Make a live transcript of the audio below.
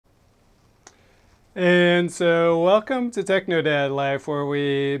And so welcome to TechnoDadLife, where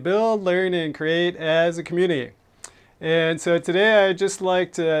we build, learn, and create as a community. And so today I'd just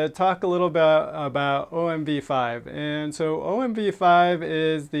like to talk a little bit about OMV5. And so OMV5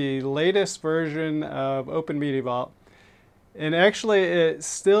 is the latest version of Openmediavault. And actually it's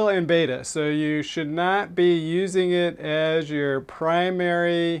still in beta, so you should not be using it as your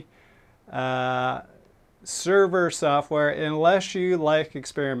primary server software unless you like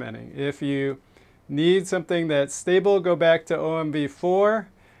experimenting. If you need something that's stable, go back to OMV4.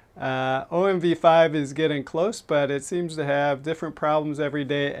 OMV5 is getting close, but it seems to have different problems every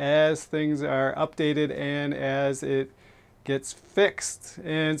day as things are updated and as it gets fixed.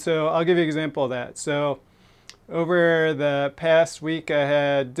 And so I'll give you an example of that. So over the past week, I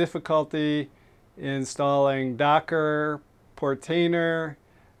had difficulty installing Docker, Portainer.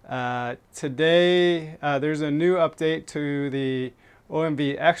 Today, there's a new update to the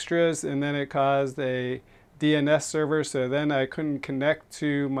OMV extras, and then it caused a DNS server, so then I couldn't connect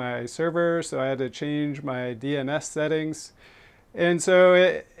to my server, so I had to change my DNS settings. And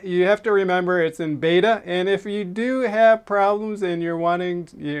so you have to remember it's in beta, and if you do have problems and you're wanting,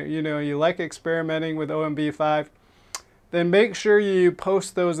 you like experimenting with OMV5, then make sure you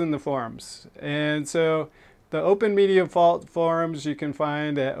post those in the forums. And so the Openmediavault forums you can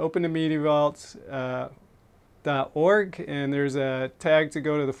find at openmediavault.org, and there's a tag to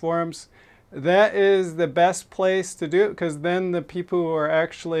go to the forums. That is the best place to do it, because then the people who are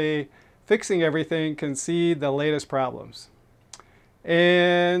actually fixing everything can see the latest problems.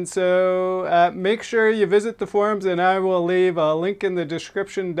 And so make sure you visit the forums, and I will leave a link in the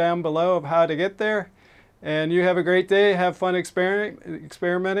description down below of how to get there. And you have a great day. Have fun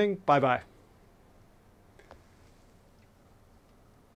experimenting. Bye-bye.